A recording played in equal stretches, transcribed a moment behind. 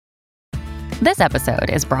This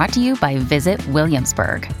episode is brought to you by Visit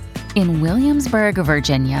Williamsburg. In Williamsburg,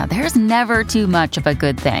 Virginia, there's never too much of a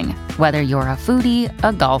good thing. Whether you're a foodie,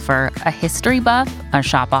 a golfer, a history buff, a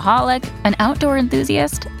shopaholic, an outdoor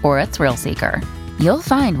enthusiast, or a thrill seeker, you'll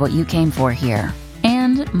find what you came for here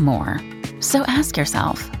and more. So ask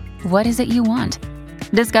yourself, what is it you want?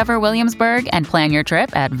 Discover Williamsburg and plan your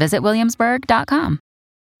trip at visitwilliamsburg.com.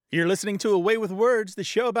 You're listening to A Way with Words, the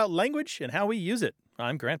show about language and how we use it.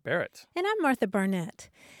 I'm Grant Barrett. And I'm Martha Barnett.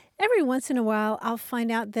 Every once in a while, I'll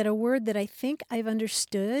find out that a word that I think I've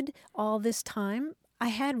understood all this time, I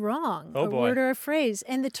had wrong. Oh, a boy. word or a phrase.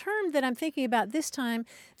 And the term that I'm thinking about this time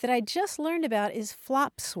that I just learned about is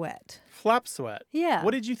flop sweat. Flop sweat. Yeah.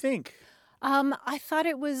 What did you think? I thought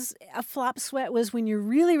it was a flop sweat was when you're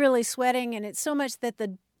really, really sweating and it's so much that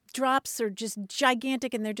the drops are just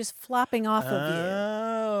gigantic and they're just flopping off of you.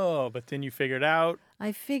 Oh, but then you figured out.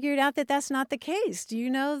 I figured out that that's not the case. Do you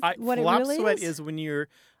know what it flop really sweat is? is when you're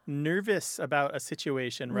nervous about a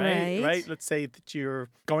situation, right? Let's say that you're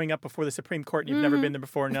going up before the Supreme Court and you've never been there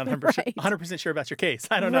before and not 100% sure about your case.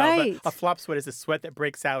 I don't know. Right. But a flop sweat is a sweat that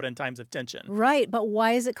breaks out in times of tension. Right, but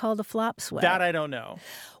why is it called a flop sweat? That I don't know.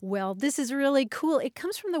 Well, this is really cool. It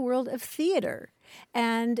comes from the world of theater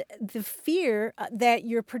and the fear that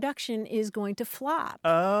your production is going to flop.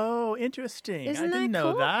 Oh, interesting. Isn't I didn't that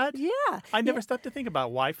know cool? that. Yeah. I never stopped to think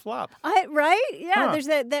about why flop. Right? Yeah, Huh. there's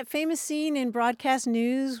that famous scene in Broadcast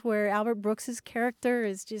News where Albert Brooks's character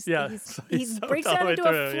is just, he he's so breaks all the out way into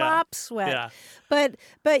through, a flop sweat. Yeah.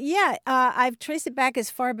 But yeah, I've traced it back as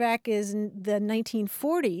far back as the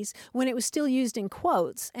 1940s when it was still used in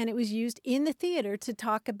quotes, and it was used in the theater to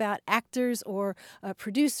talk about actors or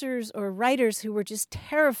producers or writers who were just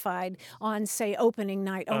terrified on, say, opening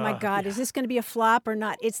night. Oh my God, is this going to be a flop or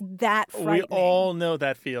not? It's that frightening. We all know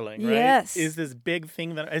that feeling, right? Yes. Is this big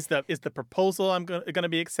thing that is the proposal I'm going to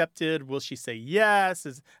be accepted? Will she say yes?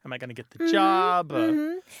 Am I going to get the job?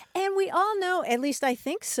 And we all know, at least I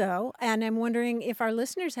think so, and I'm wondering if our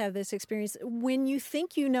listeners have this experience, when you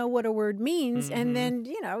think you know what a word means, and then,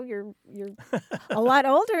 you're a lot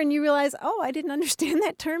older and you realize, oh, I didn't understand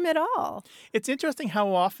that term at all. It's interesting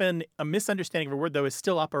how often a misunderstanding of a word, though, is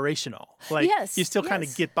still operational. Like, Yes, you still kind of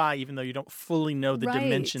yes. get by even though you don't fully know the Right.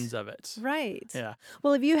 dimensions of it. Right. Yeah.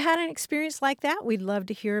 Well, if you had an experience like that, we'd love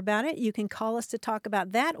to hear about it. You can call us to talk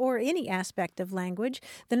about that or any aspect of language.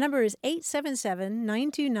 The number is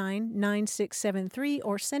 877-929-9673,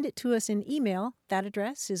 or send it to us in email. That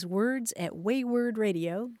address is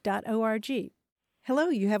words@waywordradio.org. Hello,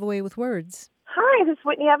 you have a way with words. Hi, this is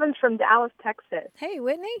Whitney Evans from Dallas, Texas. Hey,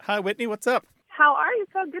 Whitney. Hi, Whitney. What's up? How are you?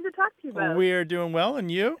 So good to talk to you both. We're doing well, and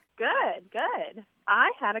you? Good.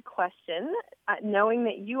 I had a question. Knowing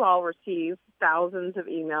that you all receive thousands of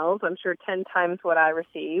emails, I'm sure 10 times what I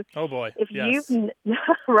receive. Oh, boy. If Yes.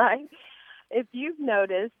 right? If you've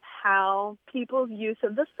noticed how people's use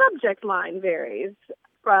of the subject line varies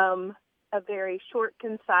from a very short,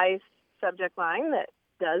 concise subject line that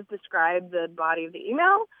does describe the body of the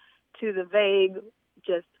email to the vague,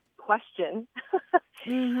 just question.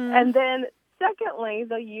 And then secondly,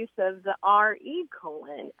 the use of the RE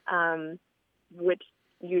colon, which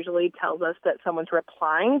usually tells us that someone's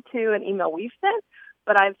replying to an email we've sent,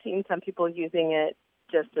 but I've seen some people using it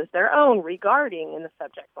just as their own regarding in the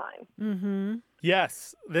subject line. Mm-hmm.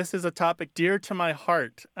 Yes, this is a topic dear to my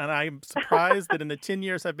heart, and I'm surprised that in the 10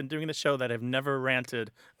 years I've been doing the show that I've never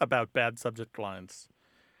ranted about bad subject lines.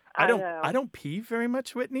 I don't pee very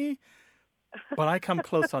much, Whitney, but I come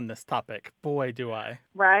close on this topic. Boy, do I.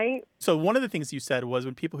 Right? So one of the things you said was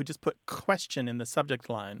when people who just put question in the subject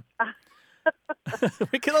line.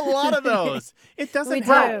 We get a lot of those. It doesn't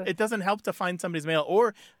help. It doesn't help to find somebody's mail,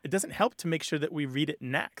 or it doesn't help to make sure that we read it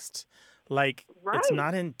next. Like, it's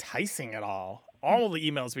not enticing at all. All the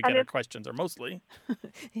emails we get are questions, or mostly.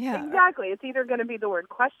 Yeah. Exactly. It's either going to be the word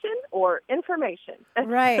question or information.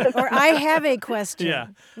 Right. Or I have a question. Yeah.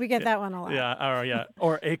 We get that one a lot. Yeah.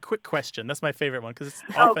 Or a quick question. That's my favorite one because it's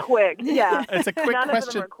often, quick. Yeah. It's a quick None question.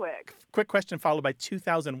 Of them are quick. Quick question followed by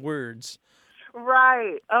 2,000 words.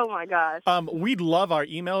 Right. Oh my gosh. We love our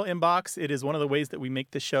email inbox. It is one of the ways that we make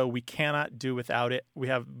the show. We cannot do without it. We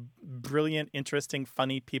have brilliant, interesting,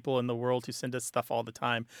 funny people in the world who send us stuff all the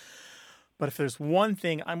time. But if there's one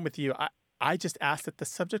thing, I'm with you. I just ask that the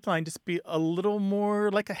subject line just be a little more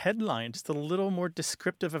like a headline, just a little more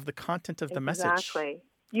descriptive of the content of the message. Exactly.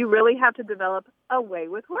 You really have to develop a way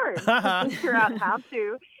with words to figure out how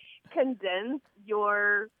to condense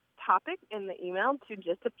your topic in the email to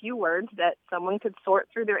just a few words that someone could sort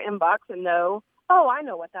through their inbox and know, oh, I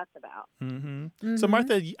know what that's about. Mm-hmm. So,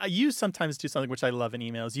 Martha, you sometimes do something which I love in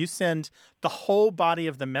emails. You send the whole body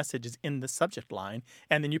of the message is in the subject line,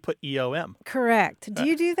 and then you put EOM. Correct. Do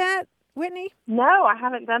you do that, Whitney? No, I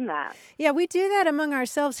haven't done that. Yeah, we do that among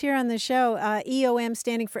ourselves here on the show, EOM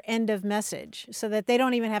standing for end of message, so that they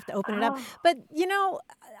don't even have to open it up. But,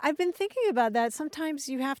 I've been thinking about that. Sometimes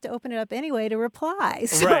you have to open it up anyway to reply.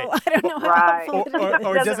 So Right. I don't know how Right. helpful it is.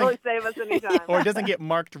 Or it doesn't really save us any time. Or it doesn't get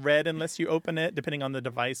marked red unless you open it, depending on the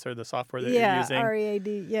device or the software that you're using.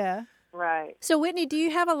 READ, yeah. Right. So, Whitney, do you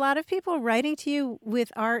have a lot of people writing to you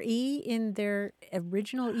with RE in their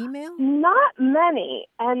original email? Not many.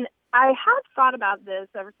 And I have thought about this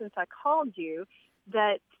ever since I called you,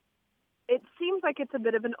 that it seems like it's a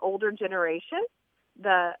bit of an older generation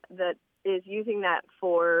that is using that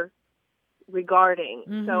for regarding.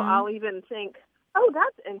 So I'll even think, oh,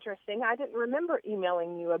 that's interesting. I didn't remember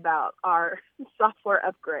emailing you about our software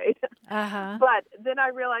upgrade. Uh-huh. But then I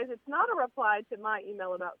realized it's not a reply to my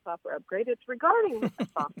email about software upgrade. It's regarding a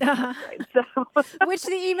software upgrade. So, Which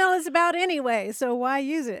the email is about anyway, so why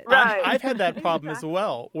use it? Right. I've had that problem as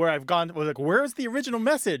well, where I've gone, like, where's the original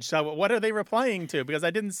message? So what are they replying to? Because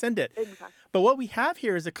I didn't send it. Exactly. But what we have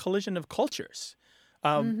here is a collision of cultures.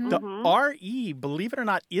 The RE, believe it or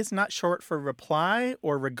not, is not short for reply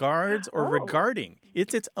or regards or regarding.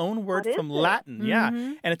 It's its own word What from is it? Latin, yeah.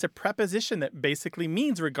 And it's a preposition that basically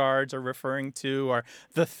means regards or referring to or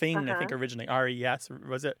the thing, I think originally, RES.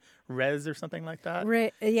 Was it res or something like that?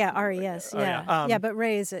 RES, yeah. yeah. But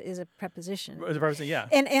ray is a preposition. It was a preposition, yeah.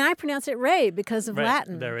 And I pronounce it ray because of Right.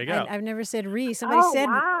 Latin. There we go. I've never said re. Somebody said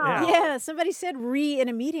wow. yeah, somebody said re in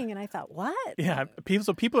a meeting and I thought, what? Yeah,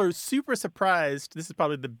 people are super surprised. This is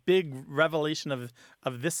probably the big revelation of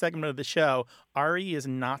this segment of the show. RE is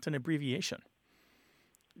not an abbreviation.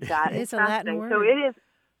 That is It's a Latin fascinating. word. So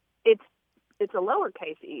it's a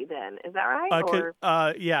lowercase e then. Is that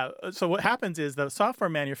right? Yeah. So what happens is the software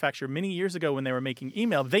manufacturer many years ago when they were making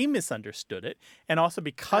email, they misunderstood it. And also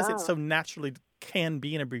because it so naturally can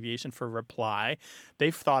be an abbreviation for reply,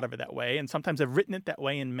 they've thought of it that way. And sometimes they've written it that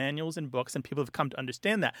way in manuals and books, and people have come to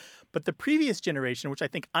understand that. But the previous generation, which I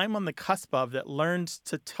think I'm on the cusp of, that learned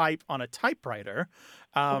to type on a typewriter,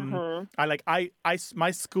 my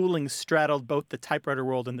schooling straddled both the typewriter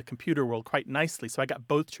world and the computer world quite nicely. So I got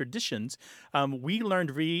both traditions. We learned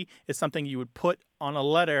re is something you would put on a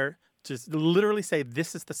letter to literally say,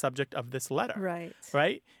 this is the subject of this letter. Right.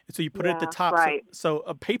 Right? So you put it at the top. Right. So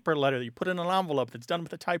a paper letter, you put it in an envelope that's done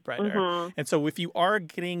with a typewriter. And so if you are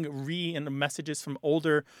getting re in the messages from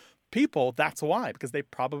older people, that's why, because they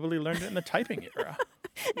probably learned it in the typing era.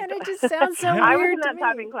 And it just sounds so I was weird in to that me.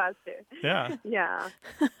 typing class too. Yeah. Yeah.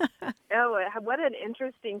 What an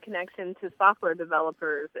interesting connection to software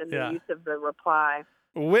developers and the use of the reply.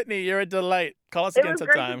 Whitney, you're a delight. Call us It again was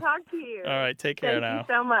great sometime. to talk to you. All right, take care now. Thank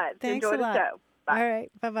you so much. Thanks Enjoy a the lot. show. Bye. All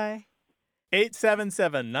right. Bye-bye.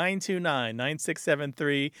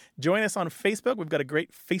 877-929-9673. Join us on Facebook. We've got a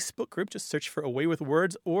great Facebook group. Just search for Away with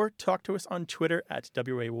Words or talk to us on Twitter at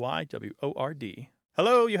WAYWORD.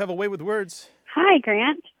 Hello, you have A Way with Words. Hi,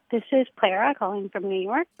 Grant. This is Clara calling from New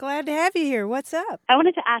York. Glad to have you here. What's up? I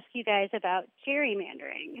wanted to ask you guys about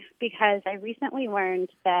gerrymandering because I recently learned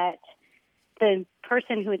that the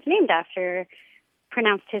person who it's named after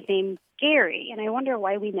pronounced his name Gary, and I wonder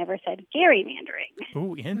why we never said gerrymandering.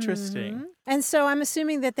 Ooh, interesting. And so I'm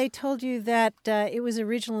assuming that they told you that it was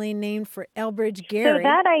originally named for Elbridge Gerry. So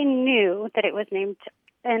that I knew that it was named,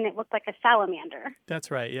 and it looked like a salamander.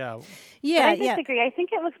 That's right, yeah. Yeah, But I disagree. I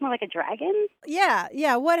think it looks more like a dragon. Yeah.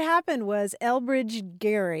 What happened was Elbridge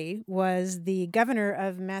Gerry was the governor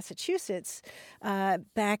of Massachusetts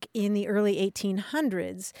back in the early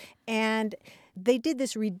 1800s, and they did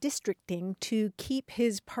this redistricting to keep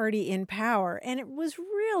his party in power, and it was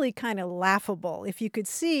really kind of laughable. If you could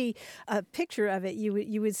see a picture of it,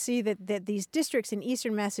 you would see that these districts in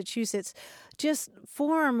eastern Massachusetts just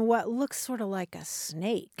form what looks sort of like a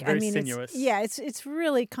snake. Very sinuous. It's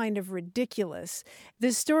really kind of ridiculous.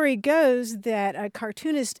 The story goes that a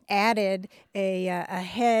cartoonist added a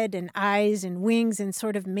head and eyes and wings and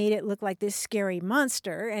sort of made it look like this scary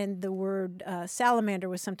monster, and the word salamander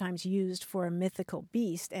was sometimes used for a mythical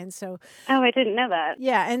beast. And so I didn't know that.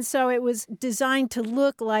 Yeah, and so it was designed to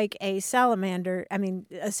look like a salamander,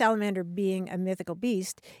 a salamander being a mythical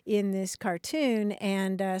beast in this cartoon,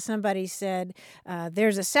 and somebody said,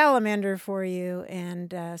 there's a salamander for you,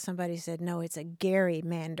 and somebody said, no, it's a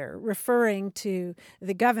gerrymander, referring to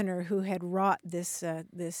the governor who had wrought this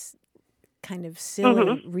kind of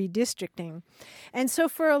silly redistricting. And so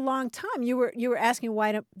for a long time, you were asking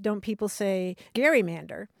why don't people say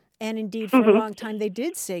gerrymander? And indeed, for a long time, they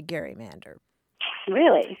did say gerrymander.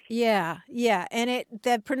 Really? Yeah, and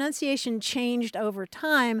the pronunciation changed over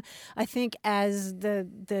time. I think as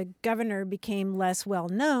the governor became less well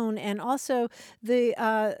known, and also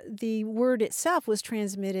the word itself was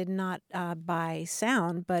transmitted not by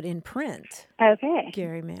sound but in print. Okay.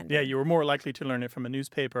 Gerrymander. Yeah, you were more likely to learn it from a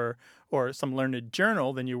newspaper or some learned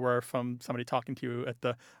journal than you were from somebody talking to you at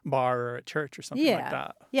the bar or at church or something like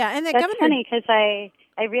that. Yeah, and the That's governor. funny because I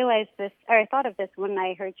realized this, or I thought of this when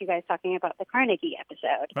I heard you guys talking about the Carnegie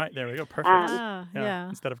episode. Right, there we go. Perfect. Yeah.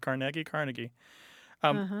 Instead of Carnegie.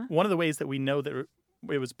 One of the ways that we know that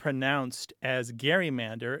it was pronounced as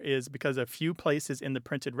gerrymander is because a few places in the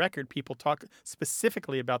printed record, people talk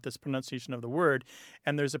specifically about this pronunciation of the word.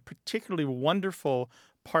 And there's a particularly wonderful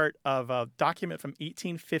part of a document from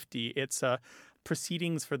 1850. It's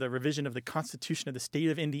proceedings for the revision of the Constitution of the state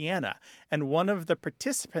of Indiana. And one of the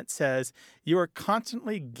participants says, "You are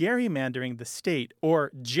constantly gerrymandering the state," or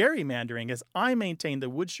gerrymandering, as I maintain the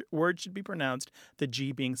word should be pronounced, the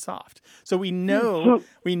G being soft. So we know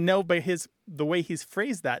by the way he's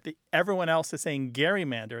phrased that everyone else is saying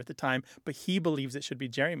gerrymander at the time, but he believes it should be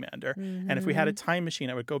gerrymander. And if we had a time machine,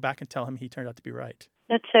 I would go back and tell him he turned out to be right.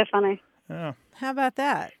 That's so funny. Oh. How about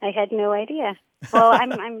that? I had no idea. Well,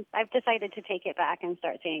 I've decided to take it back and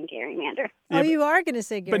start saying gerrymander. Oh, you are going to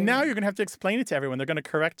say gerrymander. But now you're going to have to explain it to everyone. They're going to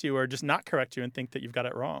correct you or just not correct you and think that you've got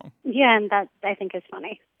it wrong. Yeah, and that I think is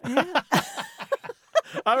funny. Yeah.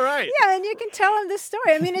 All right. Yeah, and you can tell him this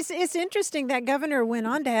story. I mean, it's interesting that governor went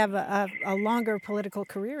on to have a longer political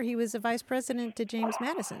career. He was a vice president to James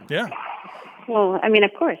Madison. Yeah. Well, I mean,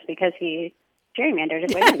 of course, because he gerrymandered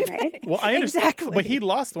his way in, right? Well, I understand. Exactly. But he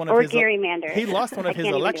lost one of Or his gerrymander. He lost one of I his can't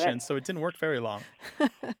even do elections, so it didn't work very long.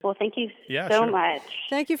 Well, thank you Yeah, so sure. much.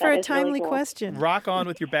 Thank you for That a is really timely cool. question. Rock on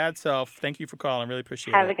with your bad self. Thank you for calling. Really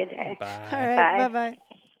appreciate Have it. a good day. Bye. All right, Bye. bye-bye.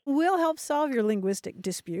 We'll help solve your linguistic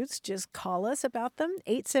disputes. Just call us about them,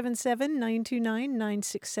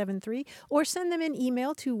 877-929-9673, or send them an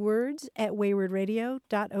email to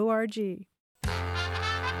words@waywardradio.org.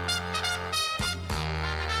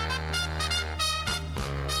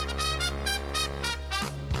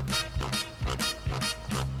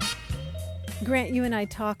 Grant, you and I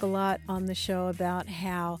talk a lot on the show about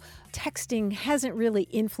how texting hasn't really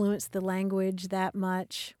influenced the language that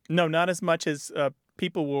much. No, not as much as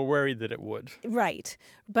people were worried that it would. Right.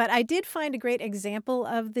 But I did find a great example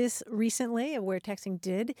of this recently, of where texting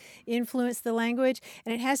did influence the language,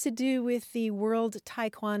 and it has to do with the World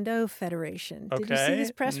Taekwondo Federation. Did you see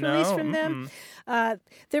this press release from them?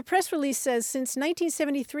 Their press release says, since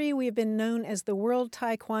 1973, we have been known as the World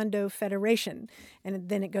Taekwondo Federation. And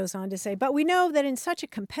then it goes on to say, but we know that in such a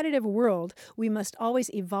competitive world, we must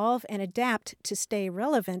always evolve and adapt to stay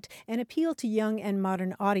relevant and appeal to young and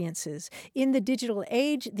modern audiences. In the digital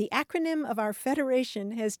age, the acronym of our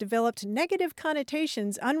federation has developed negative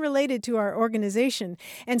connotations unrelated to our organization.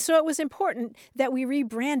 And so it was important that we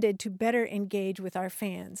rebranded to better engage with our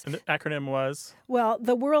fans. And the acronym was? Well,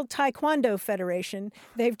 the World Taekwondo Federation,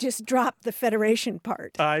 they've just dropped the federation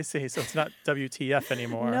part. I see. So it's not WTF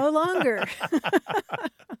anymore. No longer.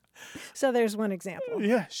 So there's one example.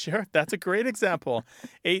 Yeah, sure. That's a great example.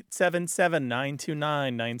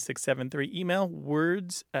 877-929-9673. Email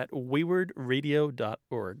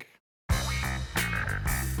words@waywardradio.org.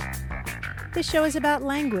 This show is about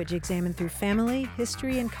language examined through family,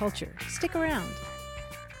 history, and culture. Stick around.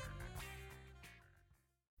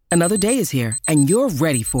 Another day is here, and you're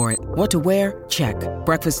ready for it. What to wear? Check.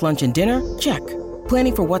 Breakfast, lunch, and dinner? Check.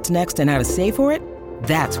 Planning for what's next and how to save for it?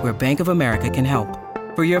 That's where Bank of America can help.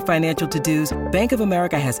 For your financial to-dos, Bank of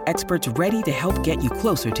America has experts ready to help get you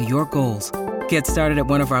closer to your goals. Get started at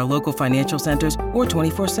one of our local financial centers or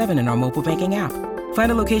 24/7 in our mobile banking app.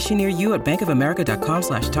 Find a location near you at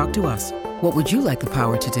bankofamerica.com/talktous. What would you like the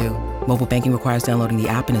power to do? Mobile banking requires downloading the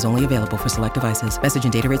app and is only available for select devices. Message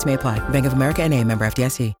and data rates may apply. Bank of America N.A., member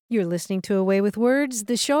FDIC. You're listening to A Way with Words,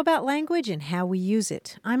 the show about language and how we use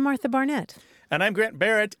it. I'm Martha Barnett. And I'm Grant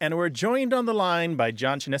Barrett, and we're joined on the line by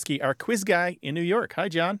John Chinesky, our quiz guy in New York. Hi,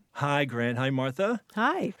 John. Hi, Grant. Hi, Martha.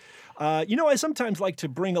 Hi. I sometimes like to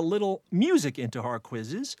bring a little music into our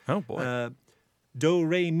quizzes. Oh, boy. Do,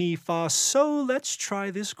 re, mi, fa, so. Let's try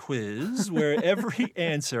this quiz where every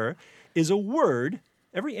answer is a word.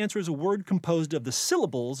 Every answer is a word composed of the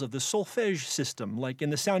syllables of the solfège system, like in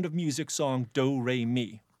the Sound of Music song Do, Re,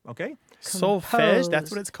 Mi. Okay? Solfège,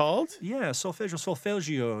 that's what it's called? Yeah, solfège or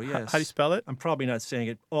solfeggio, yes. How do you spell it? I'm probably not saying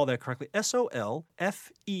it all that correctly.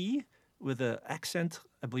 S-O-L-F-E with an accent,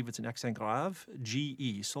 I believe it's an accent grave,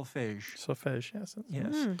 G-E, solfège. Solfège, yes.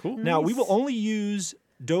 Yes. Cool. Now, we will only use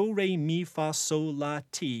do, re, mi, fa, sol, la,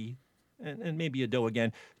 ti and maybe a do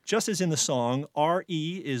again. Just as in the song,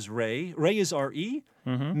 R-E is Ray. Ray is R-E,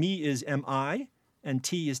 me is M-I, and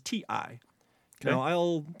T is T-I. Okay. Now,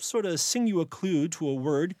 I'll sort of sing you a clue to a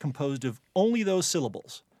word composed of only those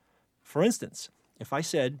syllables. For instance, if I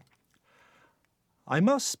said, I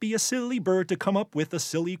must be a silly bird to come up with a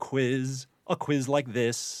silly quiz, a quiz like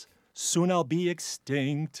this. Soon I'll be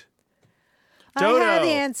extinct. Dodo. I had the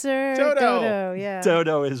answer. Dodo. Yeah.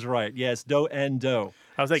 Dodo is right. Yes, do and do.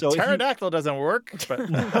 I was like, So if you- pterodactyl doesn't work, but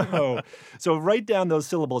No. So write down those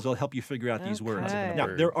syllables. It'll help you figure out these words. Okay. Now,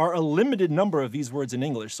 there are a limited number of these words in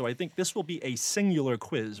English, so I think this will be a singular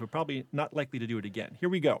quiz. We're probably not likely to do it again. Here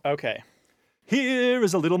we go. okay. Here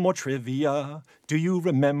is a little more trivia. Do you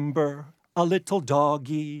remember a little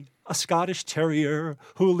doggy, a Scottish terrier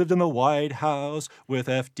who lived in the White House with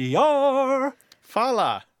FDR?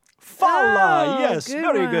 Fala. Fala, Oh, yes,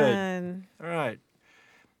 very good. one. All right.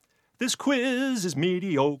 This quiz is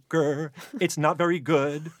mediocre. It's not very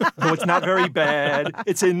good. No, it's not very bad.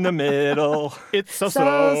 It's in the middle. It's so.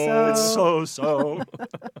 So-so. It's so-so.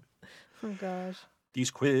 Oh, gosh. These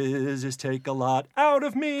quizzes take a lot out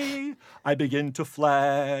of me. I begin to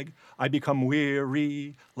flag. I become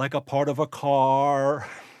weary, like a part of a car.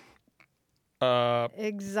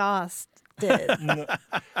 Exhausted.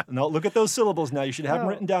 No, look at those syllables now. You should have them Oh.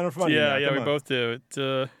 written down in front of you. Yeah, now. yeah, Come we on. both do.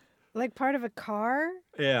 Like part of a car?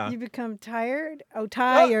 Yeah. You become tired? Oh,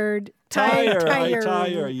 tired. Tire, I Tired.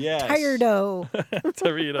 tire, yes. Tirdo.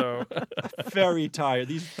 Torito. Very tired.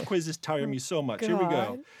 These quizzes tire me so much. Here we go.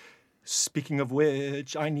 God. Speaking of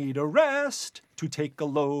which, I need a rest to take a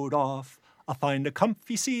load off. I'll find a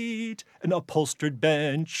comfy seat, an upholstered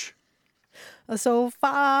bench, A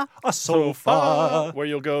sofa. a sofa. Where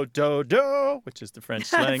you'll go do, which is the French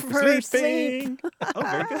slang for For sleeping. Oh,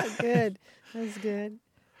 very good. Good. That's good.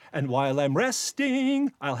 And while I'm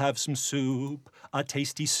resting, I'll have some soup, a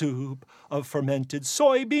tasty soup of fermented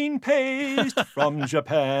soybean paste from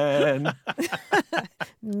Japan.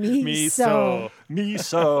 Miso.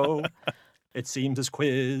 Miso. It seems this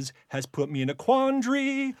quiz has put me in a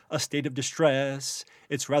quandary, a state of distress.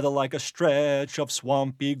 It's rather like a stretch of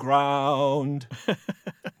swampy ground.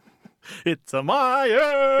 It's a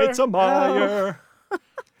Meyer. It's a mire.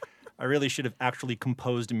 I really should have actually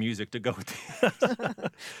composed music to go with this.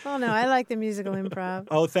 Oh, no. I like the musical improv.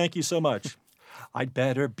 Oh, thank you so much. I'd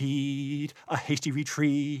better beat a hasty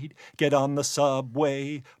retreat, get on the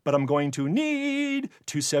subway, but I'm going to need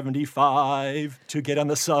 $2.75 to get on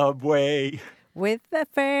the subway. With the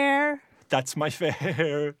fare. That's my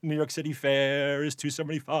fare. New York City fare is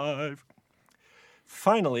 $2.75.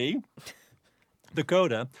 Finally, the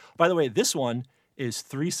coda. By the way, this one is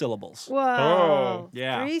 3 syllables. Whoa. Oh,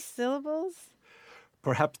 yeah. 3 syllables?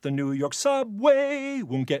 Perhaps the New York subway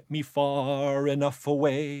won't get me far enough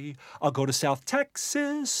away. I'll go to South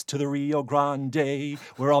Texas, to the Rio Grande,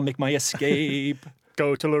 where I'll make my escape.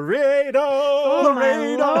 Go to Laredo. Oh, my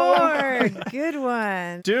Laredo. Lord. Good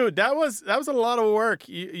one. Dude, that was a lot of work.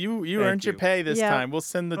 You earned your you. pay this Yeah. time. We'll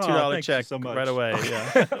send the Oh, $2 thank you check so much. right away.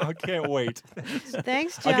 Yeah. I can't wait.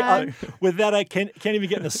 Thanks, I- John. with that, I can't even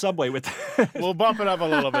get in the subway with that. We'll bump it up a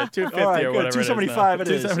little bit. 250 All right, or good. whatever. $2.75 it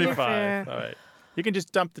is. $2.75. Fair. All right. You can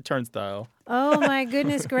just dump the turnstile. Oh, my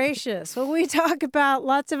goodness gracious. Well, we talk about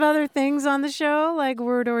lots of other things on the show, like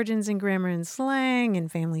word origins and grammar and slang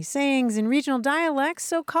and family sayings and regional dialects,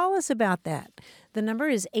 so call us about that. The number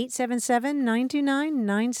is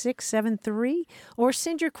 877-929-9673, or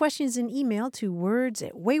send your questions in email to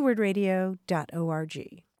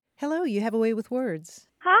words@waywardradio.org. Hello, you have a way with words.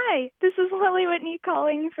 Hi, this is Lily Whitney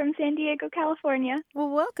calling from San Diego, California. Well,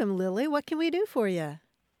 welcome, Lily. What can we do for you?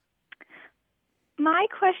 My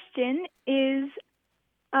question is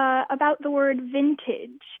about the word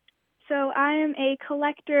vintage. So I am a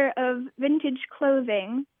collector of vintage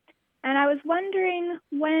clothing, and I was wondering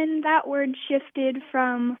when that word shifted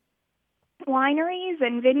from wineries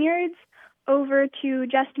and vineyards over to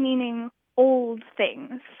just meaning old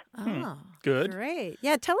things. Oh, Good. great.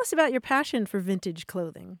 Yeah, tell us about your passion for vintage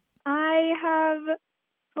clothing. I have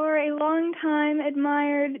for a long time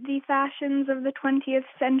admired the fashions of the 20th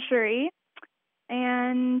century,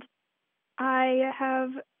 and I have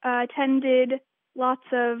attended lots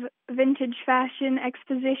of vintage fashion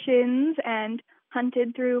expositions and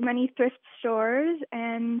hunted through many thrift stores,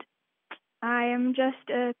 and I am just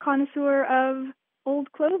a connoisseur of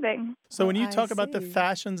old clothing. So when you I talk about the see.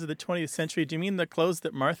 fashions of the 20th century, do you mean the clothes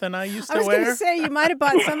that Martha and I used I to was going wear? to say you might have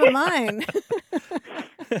bought some of mine.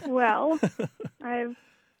 Well, I've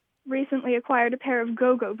recently acquired a pair of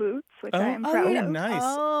go-go boots, which I am proud yeah. of. Nice.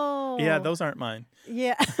 Oh. Yeah, those aren't mine.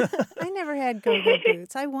 Yeah. I never had go-go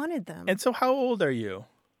boots. I wanted them. And so how old are you?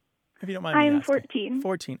 If you don't mind me I'm asking. 14.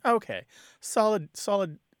 14. Okay. Solid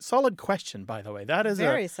question, by the way. That is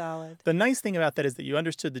Very solid. The nice thing about that is that you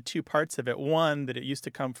understood the two parts of it. One, that it used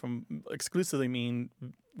to come from exclusively mean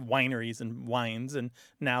wineries and wines, and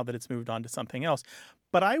now that it's moved on to something else.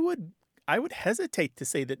 But I would hesitate to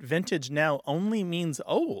say that vintage now only means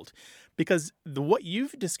old, because what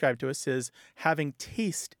you've described to us is having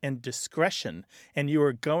taste and discretion, and you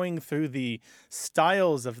are going through the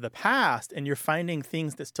styles of the past, and you're finding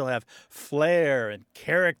things that still have flair and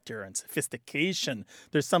character and sophistication.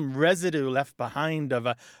 There's some residue left behind of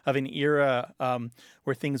an era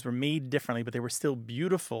where things were made differently, but they were still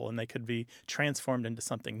beautiful, and they could be transformed into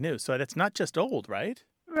something new. So that's not just old, right?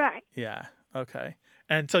 Right. Yeah. Okay.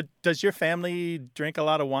 And so does your family drink a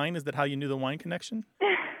lot of wine? Is that how you knew the wine connection?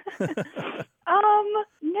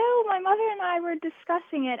 No, my mother and I were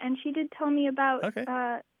discussing it, and she did tell me about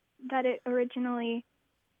that it originally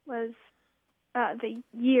was the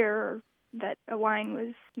year that a wine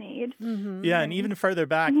was made. Mm-hmm. Yeah, and even further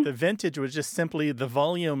back, the vintage was just simply the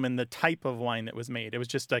volume and the type of wine that was made. It was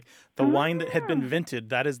just like the wine that had been vinted,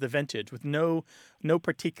 that is the vintage, with no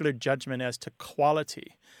particular judgment as to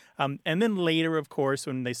quality. And then later, of course,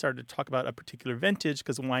 when they started to talk about a particular vintage,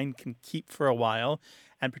 because wine can keep for a while,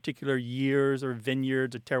 and particular years or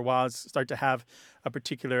vineyards or terroirs start to have a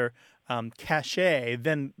particular cachet,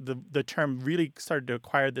 then the term really started to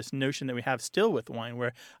acquire this notion that we have still with wine,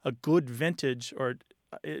 where a good vintage, or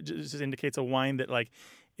it just indicates a wine that like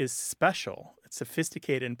is special, it's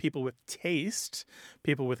sophisticated, and people with taste,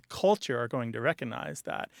 people with culture are going to recognize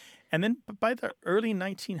that. And then by the early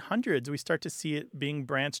 1900s, we start to see it being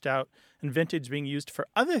branched out and vintage being used for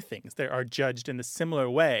other things that are judged in a similar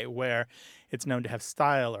way, where it's known to have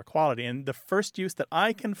style or quality. And the first use that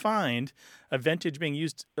I can find of vintage being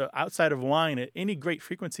used outside of wine at any great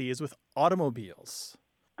frequency is with automobiles.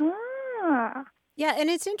 Ah. Yeah, and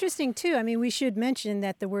it's interesting, too. I mean, we should mention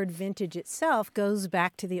that the word vintage itself goes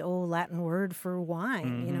back to the old Latin word for wine.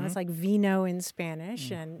 Mm-hmm. You know, it's like vino in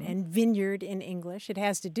Spanish and vineyard in English. It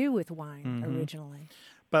has to do with wine originally.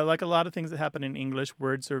 But like a lot of things that happen in English,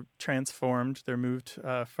 words are transformed. They're moved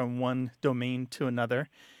from one domain to another.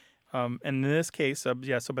 And in this case, so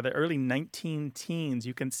by the early 19-teens,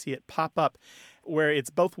 you can see it pop up where it's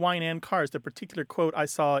both wine and cars. The particular quote I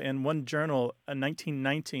saw in one journal in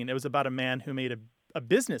 1919, it was about a man who made a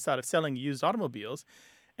business out of selling used automobiles.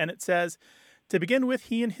 And it says, to begin with,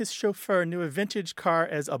 he and his chauffeur knew a vintage car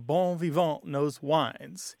as a bon vivant knows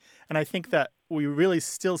wines. And I think that we really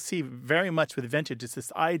still see very much with vintage, it's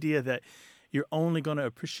this idea that you're only going to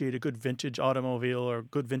appreciate a good vintage automobile or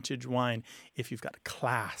good vintage wine if you've got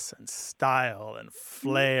class and style and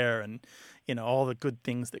flair and, you know, all the good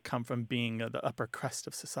things that come from being the upper crust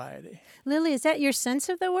of society. Lily, is that your sense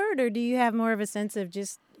of the word, or do you have more of a sense of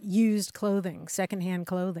just used clothing, secondhand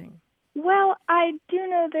clothing? Well, I do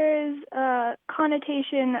know there is a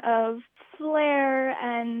connotation of flair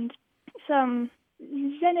and some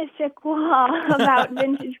je ne sais quoi about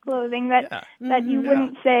vintage clothing that you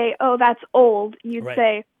wouldn't say, oh, that's old. You'd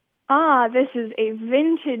say, this is a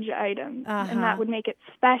vintage item, and that would make it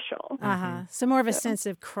special. So more of a sense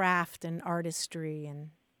of craft and artistry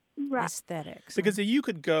and aesthetics. Because you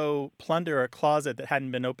could go plunder a closet that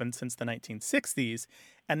hadn't been opened since the 1960s,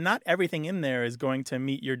 and not everything in there is going to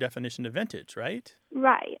meet your definition of vintage, right?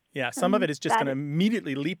 Right. Yeah, some of it is just going to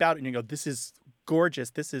immediately leap out and you go, this is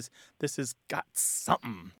gorgeous. This is got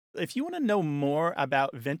something. If you want to know more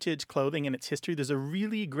about vintage clothing and its history, there's a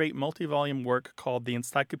really great multi-volume work called The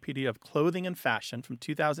Encyclopedia of Clothing and Fashion from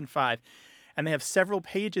 2005. And they have several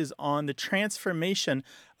pages on the transformation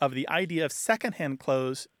of the idea of secondhand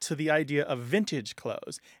clothes to the idea of vintage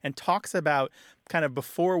clothes, and talks about kind of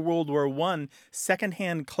before World War I,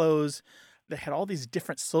 secondhand clothes that had all these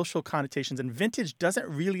different social connotations. And vintage doesn't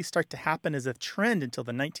really start to happen as a trend until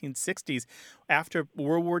the 1960s. After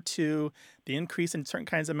World War II, the increase in certain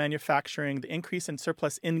kinds of manufacturing, the increase in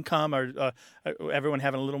surplus income, or everyone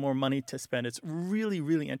having a little more money to spend. It's really,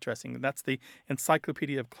 really interesting. That's the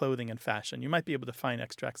Encyclopedia of Clothing and Fashion. You might be able to find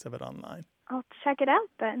extracts of it online. I'll check it out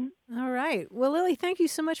then. All right. Well, Lily, thank you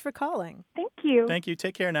so much for calling. Thank you. Thank you.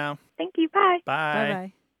 Take care now. Thank you. Bye. Bye.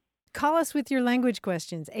 Bye-bye. Call us with your language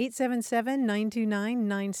questions,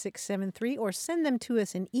 877-929-9673, or send them to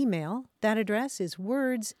us in email. That address is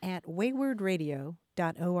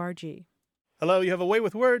words@waywardradio.org. Hello, you have a way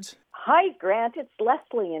with words. Hi, Grant. It's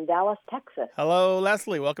Leslie in Dallas, Texas. Hello,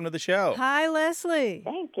 Leslie. Welcome to the show. Hi, Leslie.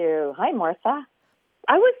 Thank you. Hi, Martha.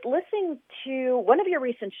 I was listening to one of your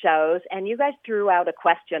recent shows, and you guys threw out a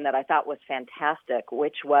question that I thought was fantastic,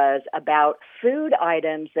 which was about food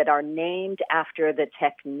items that are named after the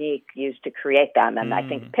technique used to create them. And I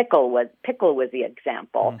think pickle was the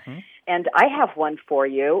example. Mm-hmm. And I have one for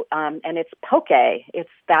you, and it's poke. It's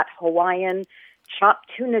that Hawaiian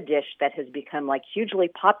chopped tuna dish that has become like hugely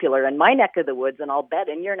popular in my neck of the woods, and I'll bet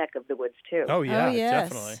in your neck of the woods too. Oh, yeah, yes.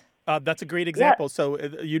 definitely. That's a great example. Yeah. So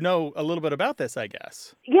you know a little bit about this, I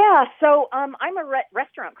guess. Yeah. So I'm a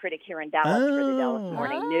restaurant critic here in Dallas for the Dallas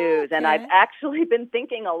Morning News, and I've actually been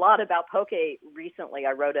thinking a lot about poke recently.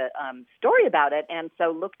 I wrote a story about it, and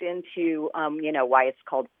so looked into why it's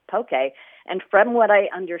called poke. And from what I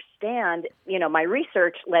understand, my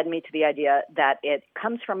research led me to the idea that it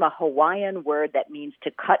comes from a Hawaiian word that means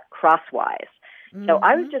to cut crosswise. So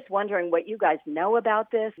I was just wondering what you guys know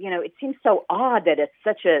about this. It seems so odd that it's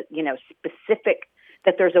such a, specific,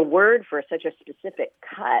 that there's a word for such a specific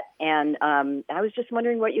cut. And I was just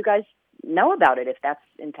wondering what you guys know about it, if that's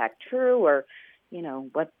in fact true or,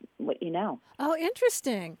 what you know. Oh,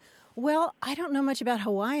 interesting. Well, I don't know much about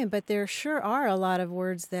Hawaiian, but there sure are a lot of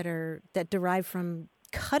words that derive from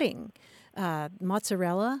cutting.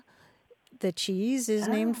 Mozzarella, the cheese, is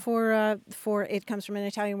named for it comes from an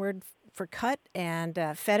Italian word for cut, and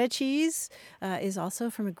feta cheese is also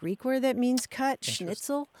from a Greek word that means cut.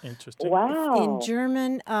 Schnitzel. Interesting. Wow. In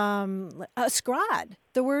German, scrod.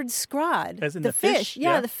 The word scrod. As in the fish.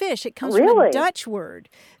 Yeah, the fish. It comes Really? from a Dutch word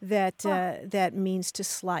that means to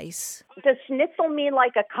slice. Does schnitzel mean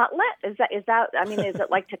like a cutlet? Is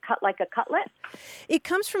it like to cut like a cutlet? It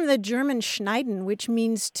comes from the German schneiden, which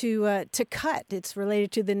means to cut. It's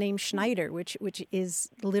related to the name Schneider, which is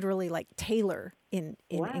literally like tailor in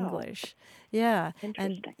English. Yeah.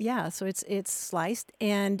 Interesting. And so it's sliced.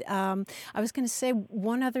 And I was going to say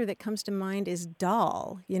one other that comes to mind is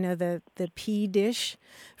dal, the pea dish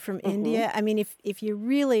from India. I mean, if you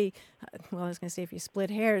really, I was going to say if you split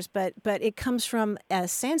hairs, but it comes from a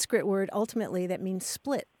Sanskrit word ultimately that means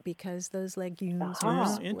split, because those legumes are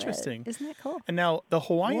split. Interesting. Isn't that cool? And now the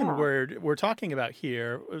Hawaiian word we're talking about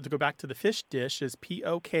here, to go back to the fish dish, is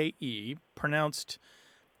poke, pronounced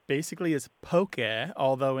basically as poke,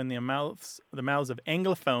 although in the mouths of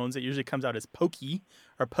Anglophones, it usually comes out as pokey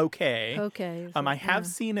or poke. I have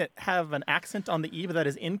seen it have an accent on the E, but that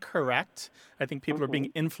is incorrect. I think people are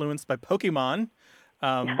being influenced by Pokemon.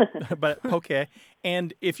 But poke.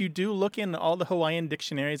 And if you do look in all the Hawaiian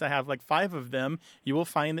dictionaries, I have like 5 of them, you will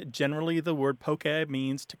find that generally the word poke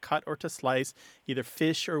means to cut or to slice either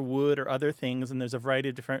fish or wood or other things. And there's a variety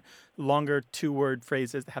of different longer 2-word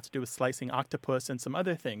phrases that have to do with slicing octopus and some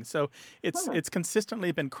other things. So it's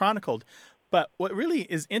consistently been chronicled. But what really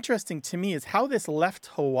is interesting to me is how this left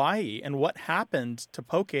Hawaii and what happened to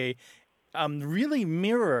poke really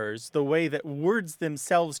mirrors the way that words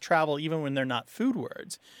themselves travel even when they're not food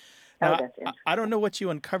words. Now, I don't know what you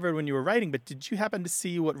uncovered when you were writing, but did you happen to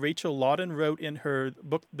see what Rachel Lawton wrote in her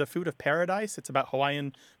book, The Food of Paradise? It's about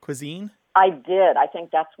Hawaiian cuisine. I did. I think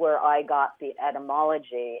that's where I got the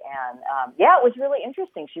etymology. And it was really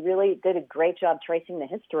interesting. She really did a great job tracing the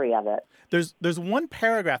history of it. There's one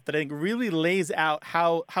paragraph that I think really lays out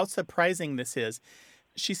how surprising this is.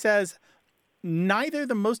 She says, neither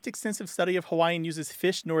the most extensive study of Hawaiian uses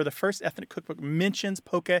fish nor the first ethnic cookbook mentions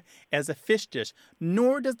poke as a fish dish,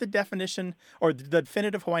 nor does the definition or the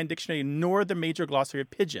definitive Hawaiian dictionary nor the major glossary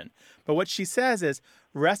of pidgin. But what she says is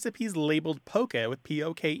recipes labeled poke with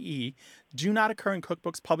P-O-K-E do not occur in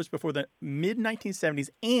cookbooks published before the mid-1970s,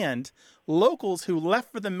 and locals who left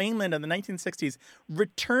for the mainland in the 1960s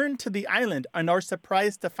returned to the island and are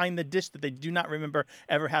surprised to find the dish that they do not remember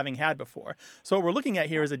ever having had before. So what we're looking at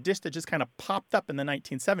here is a dish that just kind of popped up in the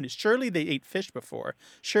 1970s. Surely they ate fish before.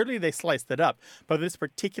 Surely they sliced it up. But this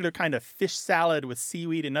particular kind of fish salad with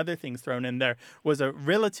seaweed and other things thrown in there was a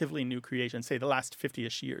relatively new creation, say the last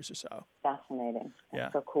 50-ish years or so. Fascinating.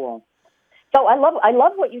 That's so cool. So I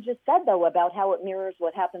love what you just said, though, about how it mirrors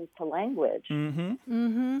what happens to language. Mm-hmm.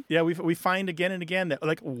 Mm-hmm. Yeah, we find again and again that,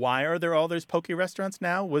 like, why are there all those poke restaurants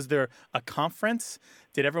now? Was there a conference?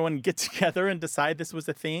 Did everyone get together and decide this was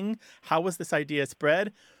a thing? How was this idea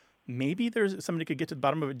spread? Maybe there's somebody could get to the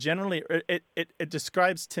bottom of it. Generally, it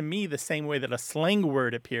describes to me the same way that a slang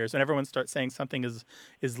word appears when everyone starts saying something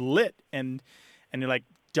is lit, and you're like,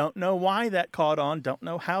 don't know why that caught on, don't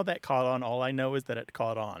know how that caught on. All I know is that it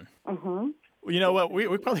caught on. Mm-hmm. You know what? We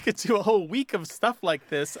probably could do a whole week of stuff like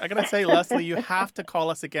this. I got to say, Leslie, you have to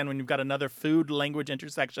call us again when you've got another food-language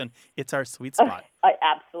intersection. It's our sweet spot. I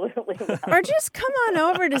absolutely will. Or just come on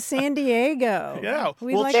over to San Diego. Yeah.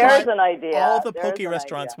 There's an idea. All the poke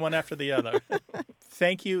restaurants, one after the other.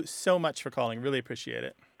 Thank you so much for calling. Really appreciate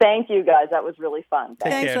it. Thank you, guys. That was really fun.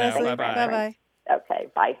 Take Thanks, care now. Leslie. Bye-bye. Bye-bye. Okay,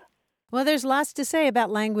 bye. Well, there's lots to say about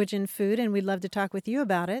language and food, and we'd love to talk with you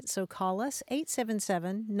about it. So call us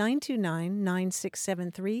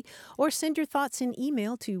 877-929-9673 or send your thoughts in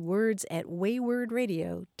email to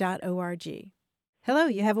words@waywordradio.org. Hello,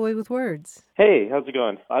 you have a way with words. Hey, how's it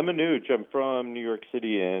going? I'm Anuj. I'm from New York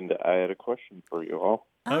City, and I had a question for you all.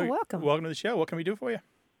 Oh, welcome. Welcome to the show. What can we do for you?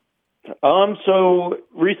 So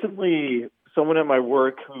recently, someone at my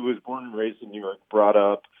work who was born and raised in New York brought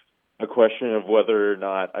up a question of whether or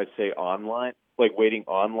not I say online, like waiting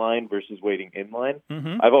online versus waiting in line.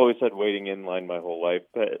 Mm-hmm. I've always said waiting in line my whole life,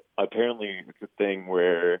 but apparently it's a thing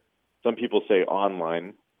where some people say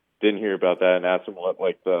online. Didn't hear about that and asked him what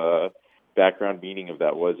like the background meaning of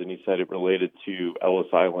that was, and he said it related to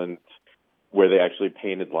Ellis Island, where they actually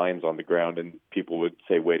painted lines on the ground, and people would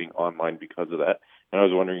say waiting online because of that. And I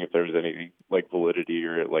was wondering if there was any like validity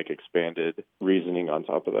or like expanded reasoning on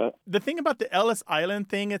top of that. The thing about the Ellis Island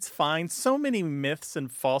thing, it's fine. So many myths and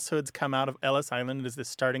falsehoods come out of Ellis Island as the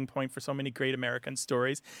starting point for so many great American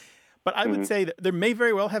stories. But I would say that there may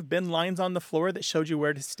very well have been lines on the floor that showed you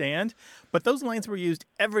where to stand, but those lines were used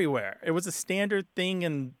everywhere. It was a standard thing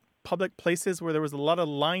in public places where there was a lot of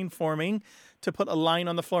line forming to put a line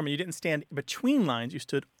on the floor. I mean, you didn't stand between lines, you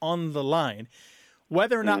stood on the line.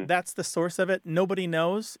 Whether or not that's the source of it, nobody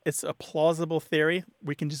knows. It's a plausible theory.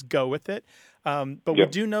 We can just go with it. But we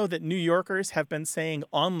do know that New Yorkers have been saying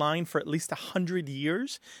online for at least 100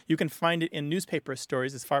 years. You can find it in newspaper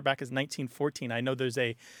stories as far back as 1914. I know there's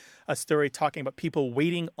a story talking about people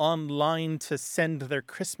waiting online to send their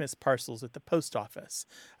Christmas parcels at the post office.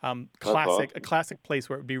 A classic place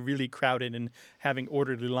where it would be really crowded and having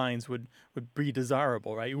orderly lines would be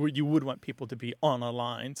desirable, right? You would want people to be on a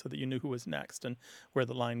line so that you knew who was next and where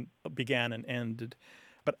the line began and ended.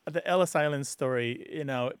 But the Ellis Island story, you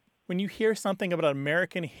know, when you hear something about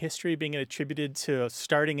American history being attributed to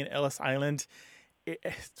starting in Ellis Island,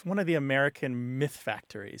 it's one of the American myth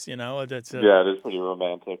factories, you know. It is pretty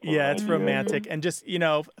romantic. Yeah, it's romantic and just, you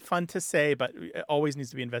know, fun to say, but it always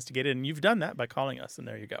needs to be investigated. And you've done that by calling us, and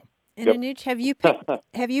there you go. And Anuj, have you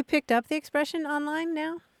picked up the expression online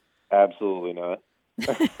now? Absolutely not.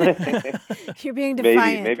 You're being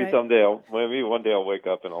defiant. Maybe right? someday, maybe one day I'll wake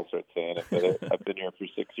up and I'll start saying it. But I've been here for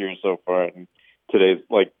 6 years so far, and today's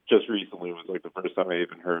just recently was like the first time I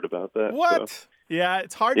even heard about that. What? So. Yeah,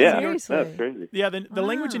 it's hard. That's crazy. Yeah, the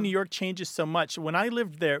language in New York changes so much. When I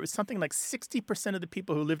lived there, it was something like 60% of the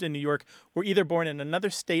people who lived in New York were either born in another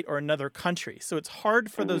state or another country. So it's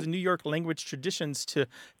hard for those New York language traditions to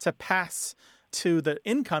pass to the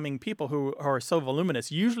incoming people who are so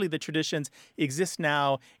voluminous. Usually the traditions exist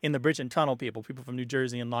now in the Bridge and Tunnel people from New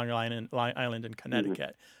Jersey and Long Island and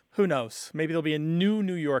Connecticut. Who knows? Maybe there'll be a new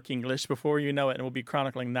New York English before you know it, and we'll be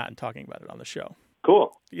chronicling that and talking about it on the show.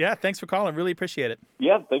 Cool. Yeah, thanks for calling. Really appreciate it.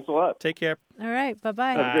 Yeah, thanks a lot. Take care. All right,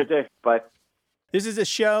 bye-bye. Have a great day. Bye. This is a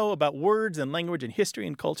show about words and language and history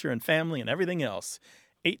and culture and family and everything else.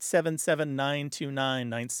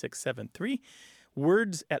 877-929-9673.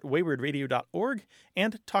 Words@waywordradio.org.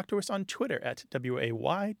 And talk to us on Twitter at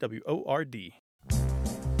WAYWORD.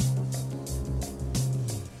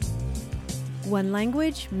 One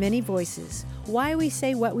language, many voices. Why we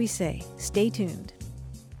say what we say. Stay tuned.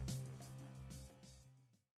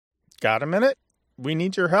 Got a minute? We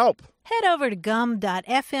need your help. Head over to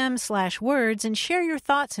gum.fm/words and share your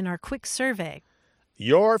thoughts in our quick survey.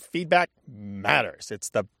 Your feedback matters. It's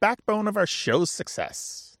the backbone of our show's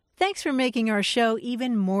success. Thanks for making our show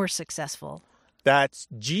even more successful. That's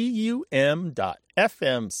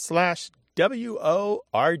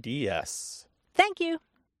GUM.FM/WORDS. Thank you.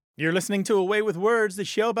 You're listening to A Way with Words, the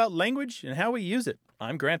show about language and how we use it.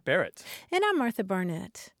 I'm Grant Barrett. And I'm Martha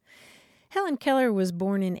Barnett. Helen Keller was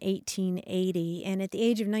born in 1880, and at the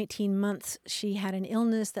age of 19 months, she had an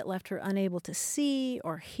illness that left her unable to see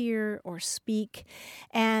or hear or speak.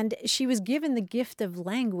 And she was given the gift of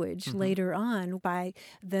language later on by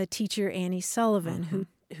the teacher Annie Sullivan,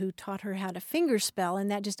 who taught her how to fingerspell, and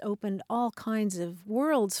that just opened all kinds of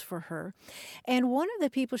worlds for her. And one of the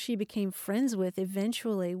people she became friends with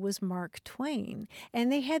eventually was Mark Twain. And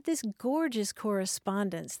they had this gorgeous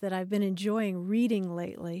correspondence that I've been enjoying reading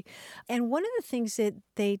lately. And one of the things that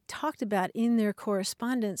they talked about in their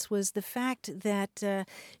correspondence was the fact that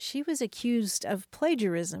she was accused of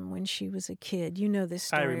plagiarism when she was a kid. You know this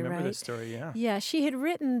story, right? I remember this story, yeah. Yeah, she had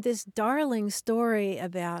written this darling story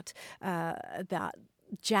about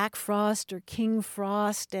Jack Frost or King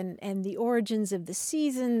Frost and the origins of the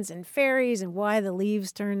seasons and fairies and why the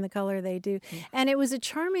leaves turn the color they do. And it was a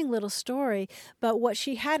charming little story, but what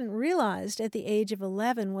she hadn't realized at the age of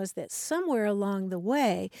 11 was that somewhere along the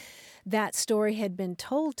way, that story had been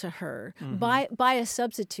told to her by a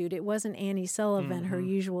substitute. It wasn't Annie Sullivan, her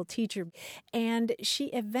usual teacher. And she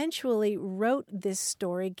eventually wrote this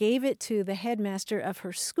story, gave it to the headmaster of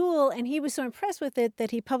her school, and he was so impressed with it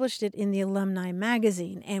that he published it in the alumni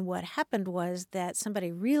magazine. And what happened was that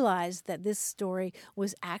somebody realized that this story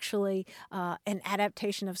was actually an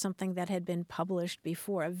adaptation of something that had been published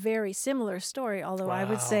before, a very similar story, although I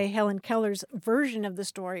would say Helen Keller's version of the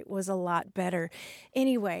story was a lot better.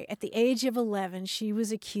 Anyway, at the age of 11, she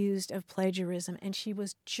was accused of plagiarism, and she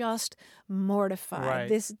was just mortified.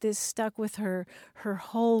 Right. This stuck with her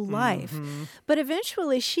whole life. But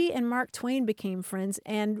eventually, she and Mark Twain became friends,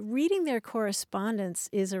 and reading their correspondence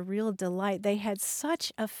is a real delight. They had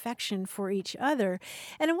such affection for each other.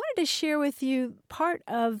 And I wanted to share with you part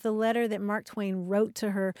of the letter that Mark Twain wrote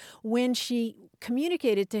to her when she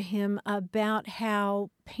communicated to him about how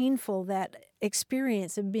painful that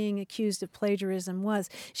experience of being accused of plagiarism was.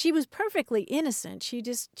 She was perfectly innocent. She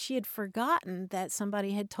had forgotten that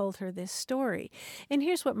somebody had told her this story. And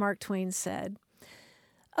here's what Mark Twain said.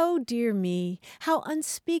 Oh, dear me, how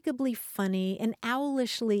unspeakably funny and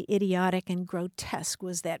owlishly idiotic and grotesque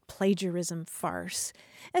was that plagiarism farce.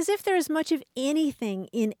 As if there is much of anything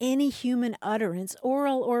in any human utterance,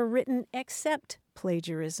 oral or written, except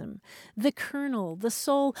plagiarism. The kernel, the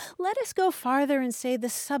soul, let us go farther and say the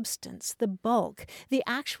substance, the bulk, the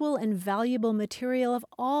actual and valuable material of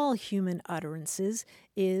all human utterances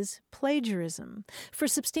is plagiarism. For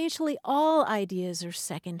substantially all ideas are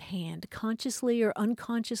second-hand, consciously or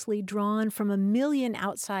unconsciously drawn from a million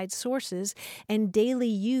outside sources and daily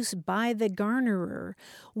use by the garnerer,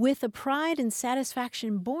 with a pride and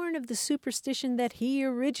satisfaction born of the superstition that he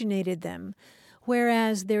originated them.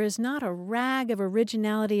 Whereas there is not a rag of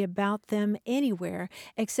originality about them anywhere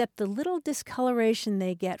except the little discoloration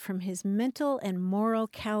they get from his mental and moral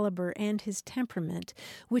caliber and his temperament,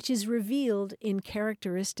 which is revealed in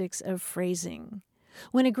characteristics of phrasing.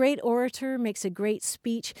 When a great orator makes a great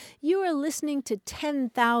speech, you are listening to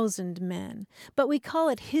 10,000 men, but we call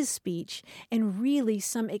it his speech, and really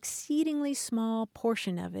some exceedingly small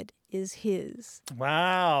portion of it is his.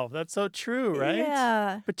 Wow, that's so true, right?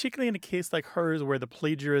 Yeah. Particularly in a case like hers where the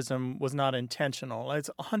plagiarism was not intentional. It's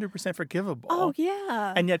 100% forgivable. Oh,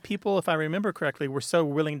 yeah. And yet people, if I remember correctly, were so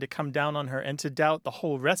willing to come down on her and to doubt the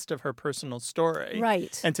whole rest of her personal story.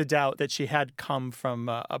 Right. And to doubt that she had come from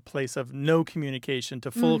a place of no communication to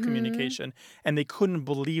full communication. And they couldn't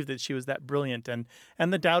believe that she was that brilliant. And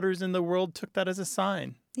the doubters in the world took that as a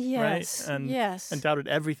sign. Yes. Right? And doubted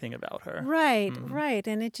everything about her. Right, right.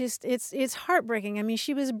 And it's heartbreaking. I mean,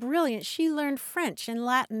 she was brilliant. She learned French and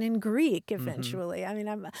Latin and Greek eventually. I mean,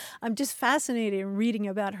 I'm just fascinated in reading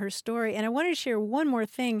about her story. And I wanted to share one more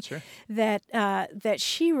thing that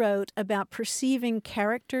she wrote about perceiving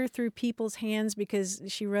character through people's hands, because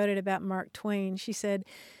she wrote it about Mark Twain. She said,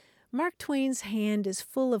 Mark Twain's hand is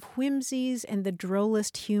full of whimsies and the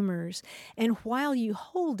drollest humors, and while you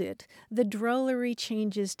hold it, the drollery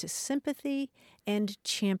changes to sympathy and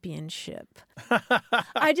championship.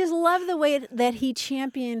 I just love the way that he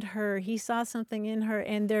championed her. He saw something in her,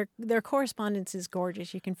 and their correspondence is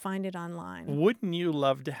gorgeous. You can find it online. Wouldn't you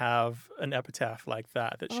love to have an epitaph like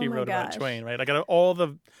that she wrote about Twain, right? Like out of all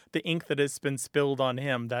the ink that has been spilled on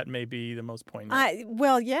him, that may be the most poignant.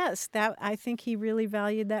 Well, yes, I think he really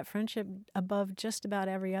valued that friendship above just about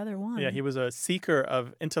every other one. Yeah, he was a seeker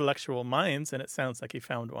of intellectual minds, and it sounds like he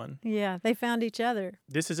found one. Yeah, they found each other.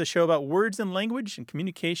 This is a show about words and language and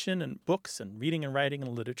communication and books and reading and writing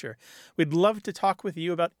and literature. We'd love to talk with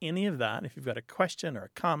you about any of that. If you've got a question or a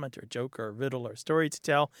comment or a joke or a riddle or a story to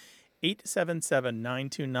tell,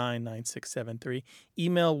 877-929-9673.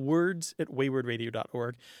 Email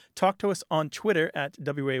words@waywordradio.org. Talk to us on Twitter at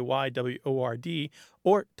WAYWORD,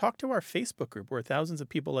 or talk to our Facebook group where thousands of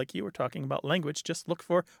people like you are talking about language. Just look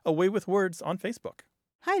for A Way with Words on Facebook.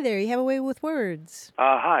 Hi there, you have A Way with Words.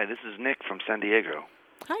 Hi, this is Nick from San Diego.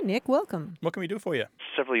 Hi, Nick. Welcome. What can we do for you?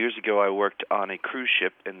 Several years ago, I worked on a cruise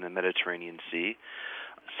ship in the Mediterranean Sea.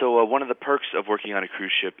 So one of the perks of working on a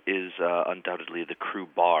cruise ship is undoubtedly the crew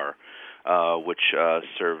bar, which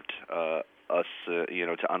served us,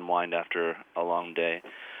 to unwind after a long day.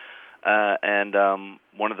 And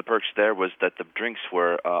one of the perks there was that the drinks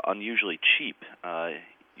were unusually cheap,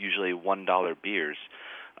 usually $1 beers.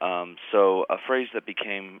 So a phrase that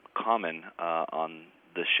became common on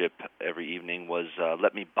the ship every evening was,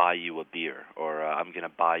 let me buy you a beer, or I'm going to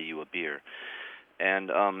buy you a beer. And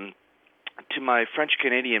to my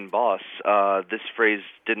French-Canadian boss, this phrase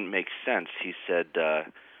didn't make sense. He said,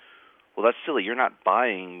 well, that's silly. You're not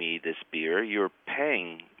buying me this beer. You're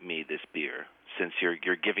paying me this beer since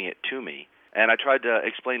you're giving it to me. And I tried to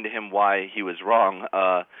explain to him why he was wrong,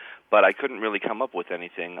 but I couldn't really come up with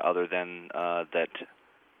anything other than that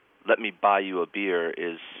 "let me buy you a beer"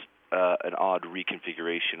 is an odd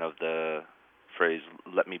reconfiguration of the phrase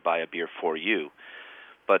 "let me buy a beer for you."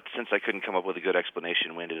 But since I couldn't come up with a good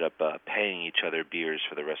explanation, we ended up paying each other beers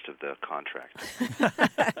for the rest of the contract.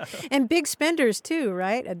 And big spenders, too,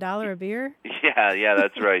 right? $1 a beer? Yeah,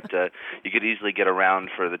 that's right. You could easily get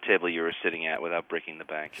around for the table you were sitting at without breaking the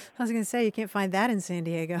bank. I was going to say, you can't find that in San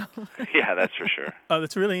Diego. Yeah, that's for sure.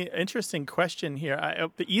 That's a really interesting question here.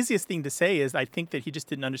 The easiest thing to say is I think that he just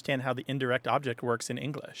didn't understand how the indirect object works in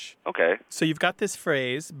English. Okay. So you've got this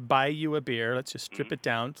phrase, buy you a beer. Let's just strip it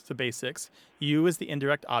down to the basics. You is the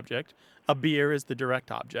indirect object. A beer is the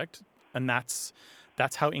direct object. And that's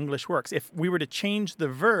how English works. If we were to change the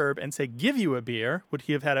verb and say give you a beer, would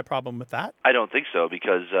he have had a problem with that? I don't think so,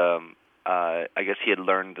 because I guess he had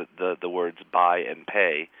learned the words buy and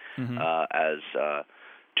pay as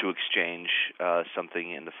to exchange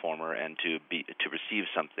something in the former and to receive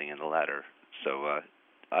something in the latter. So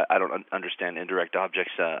I don't understand indirect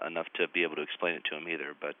objects enough to be able to explain it to him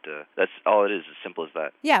either, but that's all it is, as simple as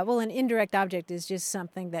that. Yeah, well, an indirect object is just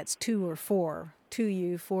something that's to or for, to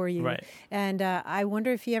you, for you. Right. And I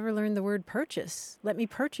wonder if he ever learned the word purchase. Let me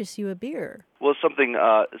purchase you a beer. Well, something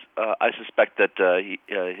I suspect that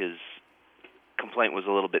his complaint was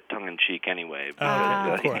a little bit tongue-in-cheek anyway.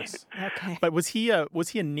 Of course. Okay. But was he a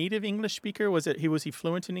native English speaker? Was he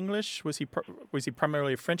fluent in English? Was he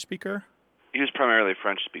primarily a French speaker? He was primarily a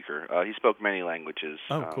French speaker. He spoke many languages.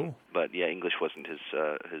 Oh, cool. But yeah, English wasn't his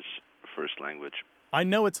first language. I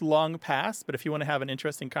know it's long past, but if you want to have an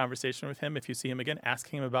interesting conversation with him, if you see him again, ask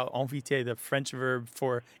him about inviter, the French verb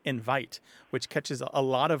for invite, which catches a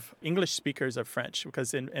lot of English speakers of French,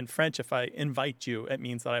 because in French, if I invite you, it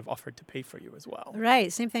means that I've offered to pay for you as well.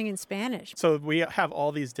 Right, same thing in Spanish. So we have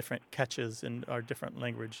all these different catches in our different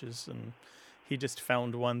languages, and he just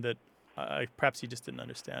found one that perhaps he just didn't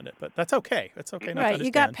understand it, but that's okay. That's okay not to Right, understand.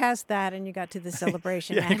 you got past that and you got to the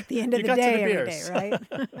celebration Yeah, at the end of you the got to the day every beers. day, right?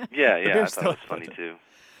 Yeah, I beer's thought it was still funny important. too.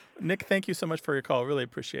 Nick, thank you so much for your call. Really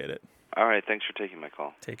appreciate it. All right, thanks for taking my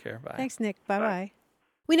call. Take care. Bye. Thanks, Nick. Bye-bye.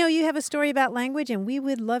 We know you have a story about language, and we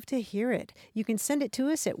would love to hear it. You can send it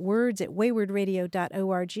to us at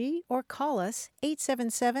words@waywardradio.org or call us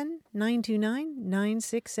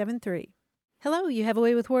 877-929-9673. Hello, you have a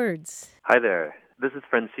way with words. Hi there. This is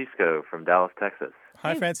Francisco from Dallas, Texas.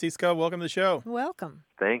 Hi, Francisco. Welcome to the show. Welcome.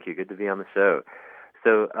 Thank you. Good to be on the show.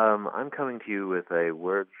 So I'm coming to you with a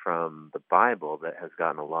word from the Bible that has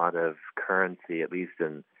gotten a lot of currency, at least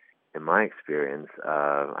in my experience.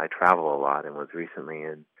 I travel a lot and was recently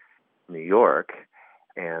in New York,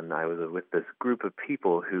 and I was with this group of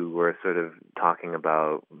people who were sort of talking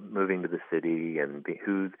about moving to the city and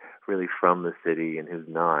who's really from the city and who's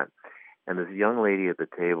not. And this young lady at the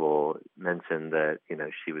table mentioned that,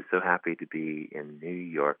 she was so happy to be in New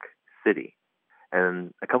York City.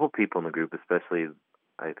 And a couple people in the group, especially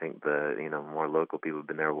I think the, more local people who've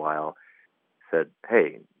been there a while, said,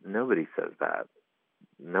 hey, nobody says that.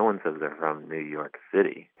 No one says they're from New York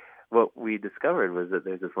City. What we discovered was that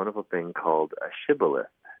there's this wonderful thing called a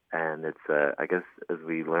shibboleth. And it's, I guess, as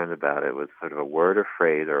we learned about it, was sort of a word or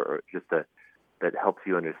phrase or just that helps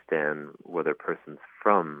you understand whether a person's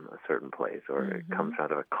from a certain place or it comes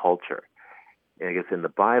out of a culture. And I guess in the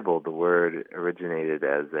Bible, the word originated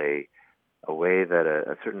as a way that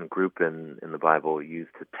a certain group in the Bible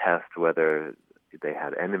used to test whether they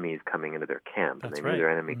had enemies coming into their camp. That's and they knew their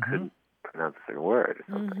enemy couldn't pronounce a certain word or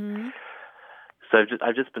something. So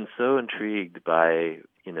I've just been so intrigued by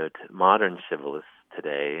modern shibboleths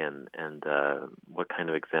today and what kind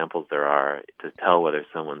of examples there are to tell whether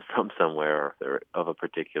someone's from somewhere or if they're of a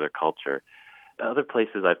particular culture. Other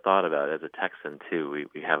places I've thought about as a Texan too,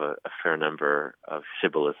 we have a fair number of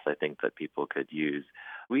shibboleths I think that people could use.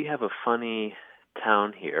 We have a funny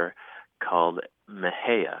town here called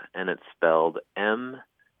Mexia, and it's spelled Mexia.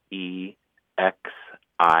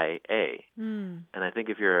 And I think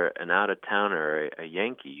if you're an out-of-towner, a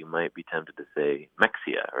Yankee, you might be tempted to say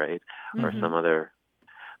Mexia, right? Or some other.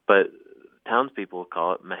 But townspeople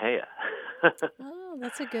call it Mexia. Oh,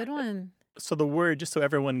 that's a good one. So the word, just so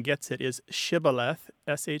everyone gets it, is shibboleth,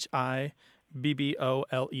 Shibboleth.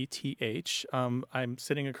 I'm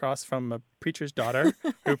sitting across from a preacher's daughter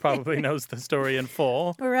who probably knows the story in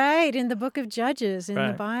full. Right. In the book of Judges, in the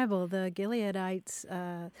Right. Bible, the Gileadites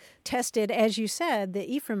tested, as you said,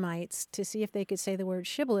 the Ephraimites to see if they could say the word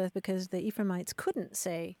shibboleth, because the Ephraimites couldn't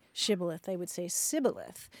say shibboleth. They would say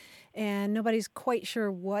sibboleth. and nobody's quite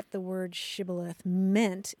sure what the word shibboleth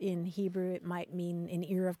meant in Hebrew. It might mean an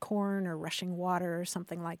ear of corn or rushing water or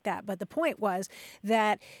something like that. But the point was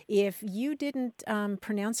that if you didn't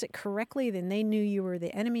pronounce it correctly, then they knew you were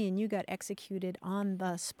the enemy and you got executed on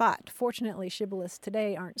the spot. Fortunately, shibboleths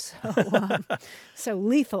today aren't so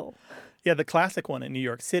lethal. Yeah, the classic one in New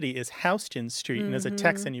York City is Houston Street. And as a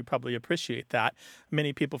Texan, you probably appreciate that.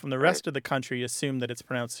 Many people from the rest of the country assume that it's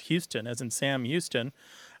pronounced Houston, as in Sam Houston.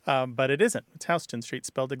 But it isn't. It's Houston Street,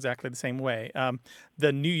 spelled exactly the same way.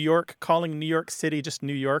 The New York, calling New York City just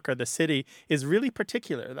New York or the city is really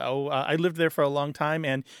particular, though. I lived there for a long time,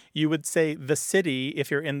 and you would say the city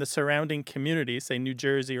if you're in the surrounding communities, say New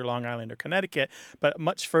Jersey or Long Island or Connecticut. But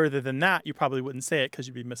much further than that, you probably wouldn't say it because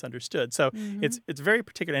you'd be misunderstood. So it's very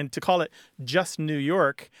particular. And to call it just New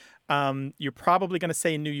York, you're probably going to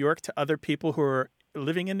say New York to other people who are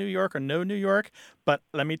living in New York or know New York, but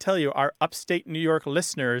let me tell you, our upstate New York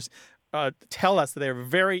listeners tell us that they're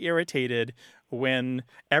very irritated when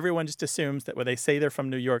everyone just assumes that when they say they're from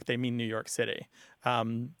New York, they mean New York City.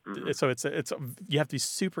 So it's you have to be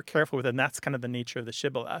super careful with it, and that's kind of the nature of the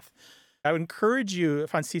shibboleth. I would encourage you,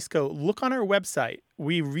 Francisco, look on our website.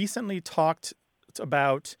 We recently talked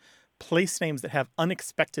about place names that have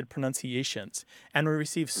unexpected pronunciations. And we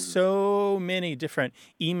receive so many different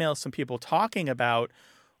emails from people talking about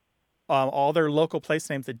all their local place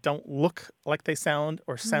names that don't look like they sound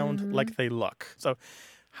or sound like they look. So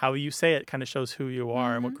how you say it kind of shows who you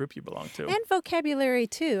are and what group you belong to. And vocabulary,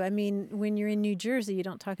 too. I mean, when you're in New Jersey, you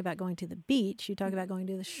don't talk about going to the beach. You talk about going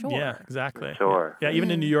to the shore. Yeah, exactly. Shore. Yeah, even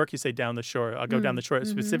in New York, you say down the shore. I'll go down the shore. It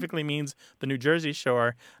specifically means the New Jersey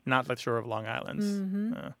shore, not the shore of Long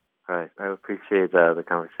Island. Right. I appreciate the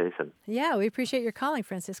conversation. Yeah, we appreciate your calling,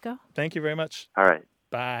 Francisco. Thank you very much. All right.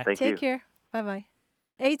 Bye. Thank you. Take care. Bye-bye.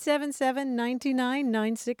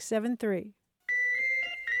 877-929-9673.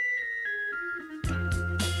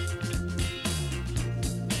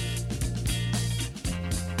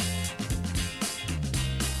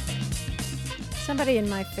 Somebody in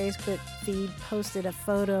my Facebook feed posted a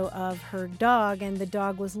photo of her dog, and the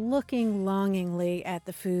dog was looking longingly at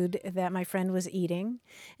the food that my friend was eating.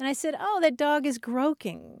 And I said, "Oh, that dog is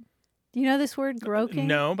groking." Do you know this word, groking?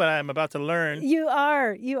 No, but I'm about to learn. You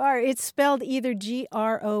are. It's spelled either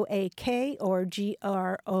G-R-O-A-K or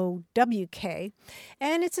G-R-O-W-K,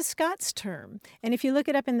 and it's a Scots term. And if you look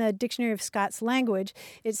it up in the Dictionary of Scots Language,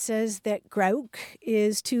 it says that grouk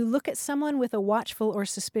is to look at someone with a watchful or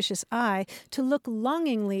suspicious eye, to look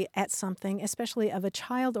longingly at something, especially of a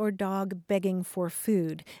child or dog begging for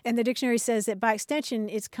food. And the dictionary says that by extension,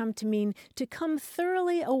 it's come to mean to come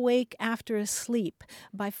thoroughly awake after a sleep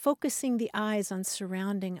by focusing the eyes on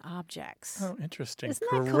surrounding objects. Oh, interesting. Isn't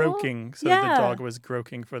that Groking. cool? So the dog was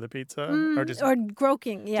groking for the pizza? Or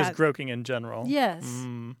groking, yeah. Just groking in general. Yes.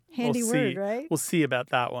 Handy We'll word, see. right? We'll see about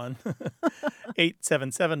that one.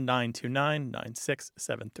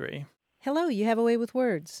 877-929-9673. Hello, you have a way with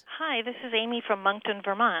words. Hi, this is Amy from Moncton,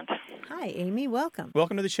 Vermont. Hi, Amy. Welcome.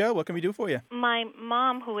 Welcome to the show. What can we do for you? My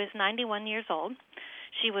mom, who is 91 years old,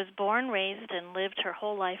 she was born, raised, and lived her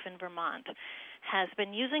whole life in Vermont, has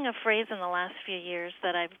been using a phrase in the last few years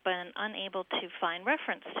that I've been unable to find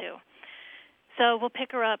reference to. So we'll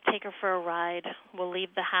pick her up, take her for a ride, we'll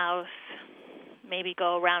leave the house, maybe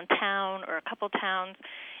go around town or a couple towns,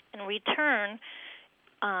 and return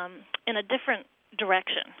in a different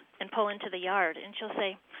direction and pull into the yard. And she'll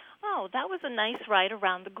say, "Oh, that was a nice ride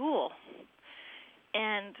around the Ghoul."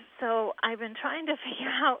 And so I've been trying to figure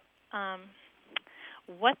out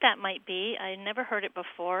what that might be. I never heard it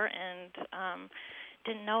before, and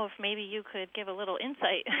didn't know if maybe you could give a little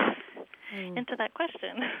insight into that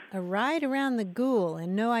question. A ride around the Ghoul,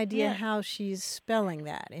 and no idea how she's spelling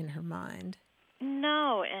that in her mind.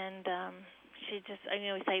 No, and she just,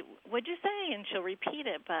 we say, "What'd you say?" And she'll repeat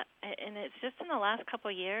it, and it's just in the last couple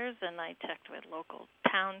of years, and I checked with local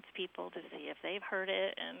townspeople to see if they've heard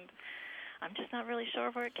it, and I'm just not really sure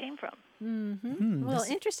where it came from. Well,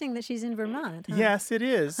 interesting that she's in Vermont. Huh? Yes, it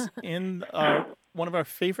is. In one of our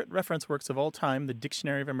favorite reference works of all time, the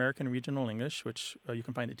Dictionary of American Regional English, which you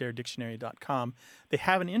can find at daredictionary.com, they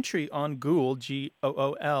have an entry on Ghoul,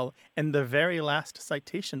 G-O-O-L, and the very last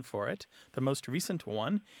citation for it, the most recent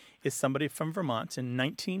one, is somebody from Vermont in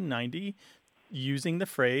 1990 using the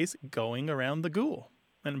phrase going around the Ghoul.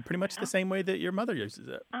 And pretty much the same way that your mother uses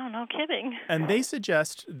it. Oh, no kidding. And they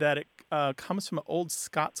suggest that it comes from old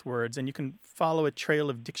Scots words, and you can follow a trail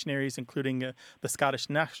of dictionaries, including the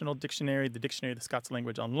Scottish National Dictionary, the Dictionary of the Scots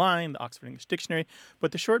Language Online, the Oxford English Dictionary.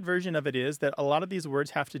 But the short version of it is that a lot of these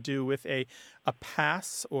words have to do with a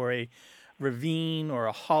pass or a ravine or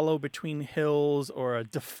a hollow between hills or a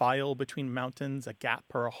defile between mountains, a gap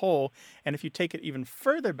or a hole. And if you take it even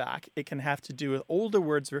further back, it can have to do with older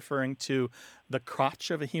words referring to the crotch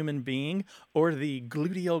of a human being or the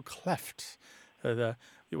gluteal cleft,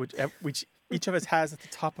 which each of us has at the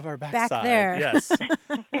top of our backside. Back there. Yes.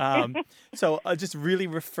 So it just really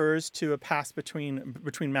refers to a pass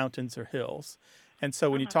between mountains or hills. And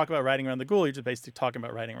so when you talk about riding around the Goul, you're just basically talking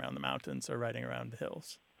about riding around the mountains or riding around the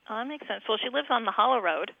hills. Oh, that makes sense. Well, she lives on the Hollow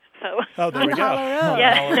Road, so. Oh, there we go. Hollow Road.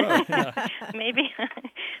 Yeah. Hollow Road, yeah. Maybe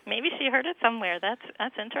she heard it somewhere. That's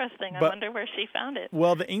interesting. I wonder where she found it.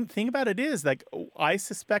 Well, the thing about it is, like, I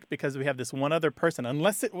suspect because we have this one other person,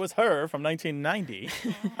 unless it was her from 1990,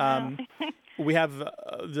 we have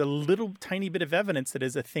the little tiny bit of evidence that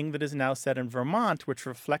is a thing that is now said in Vermont, which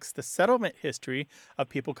reflects the settlement history of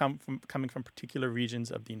people coming from particular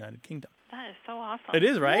regions of the United Kingdom. That is so awesome. It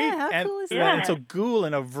is, right? Yeah, how cool is that? And so Goul,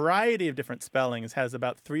 in a variety of different spellings, has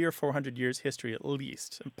about 300 or 400 years history at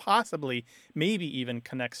least, and possibly, maybe even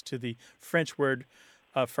connects to the French word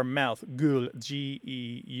for mouth, Goule,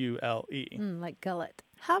 G-E-U-L-E. Like gullet.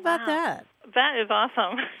 How about that? That is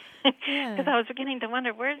awesome. Yeah. Because I was beginning to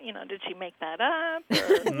wonder, where, did she make that up?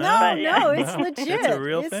 Or, No, it's legit. It's a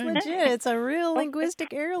real thing. It's legit. It's a real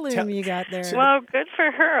linguistic heirloom you got there. Well, good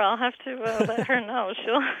for her. I'll have to let her know.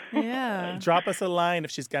 Yeah. Drop us a line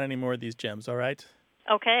if she's got any more of these gems, all right?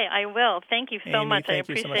 Okay, I will. Thank you so Amy, much. I thank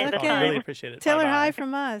you so much appreciate for the calling. time. Really appreciate it. Tell her Bye-bye. hi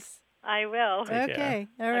from us. I will. Take Okay.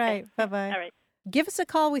 care. All right. Bye-bye. All right. Give us a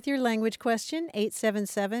call with your language question,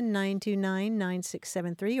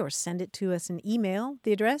 877-929-9673, or send it to us in email.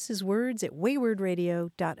 The address is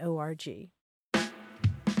words@waywardradio.org.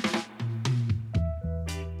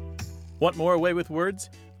 Want more Way with Words?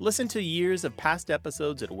 Listen to years of past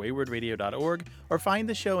episodes at waywardradio.org or find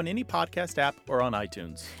the show in any podcast app or on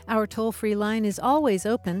iTunes. Our toll-free line is always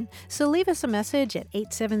open, so leave us a message at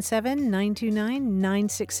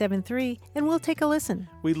 877-929-9673, and we'll take a listen.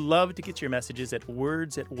 We love to get your messages at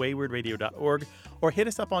words@waywardradio.org or hit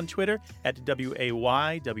us up on Twitter at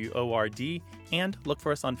WAYWORD and look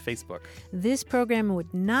for us on Facebook. This program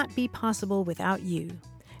would not be possible without you.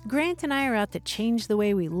 Grant and I are out to change the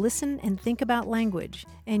way we listen and think about language,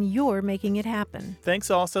 and you're making it happen. Thanks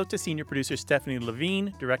also to senior producer Stephanie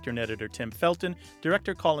Levine, director and editor Tim Felton,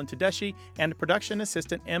 director Colin Tedeschi, and production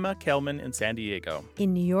assistant Emma Kelman in San Diego.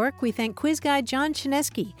 In New York, we thank quiz guy John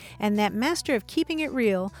Chinesky and that master of keeping it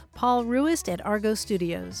real, Paul Ruist at Argo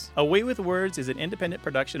Studios. A Way with Words is an independent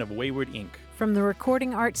production of Wayward Inc. From the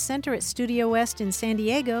Recording Arts Center at Studio West in San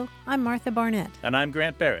Diego, I'm Martha Barnett. And I'm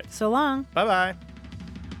Grant Barrett. So long. Bye-bye.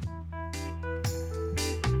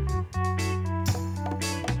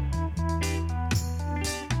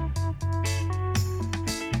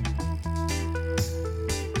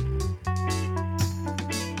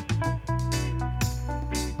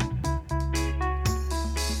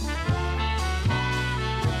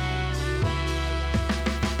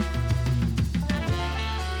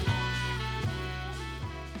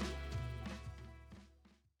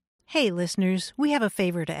 Hey, listeners, we have a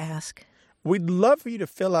favor to ask. We'd love for you to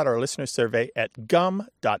fill out our listener survey at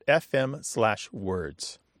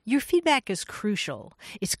gum.fm/words. Your feedback is crucial.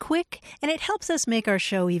 It's quick, and it helps us make our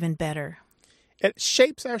show even better. It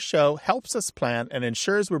shapes our show, helps us plan, and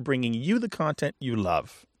ensures we're bringing you the content you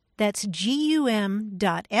love. That's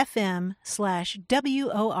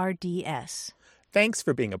gum.fm/WORDS. Thanks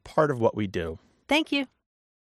for being a part of what we do. Thank you.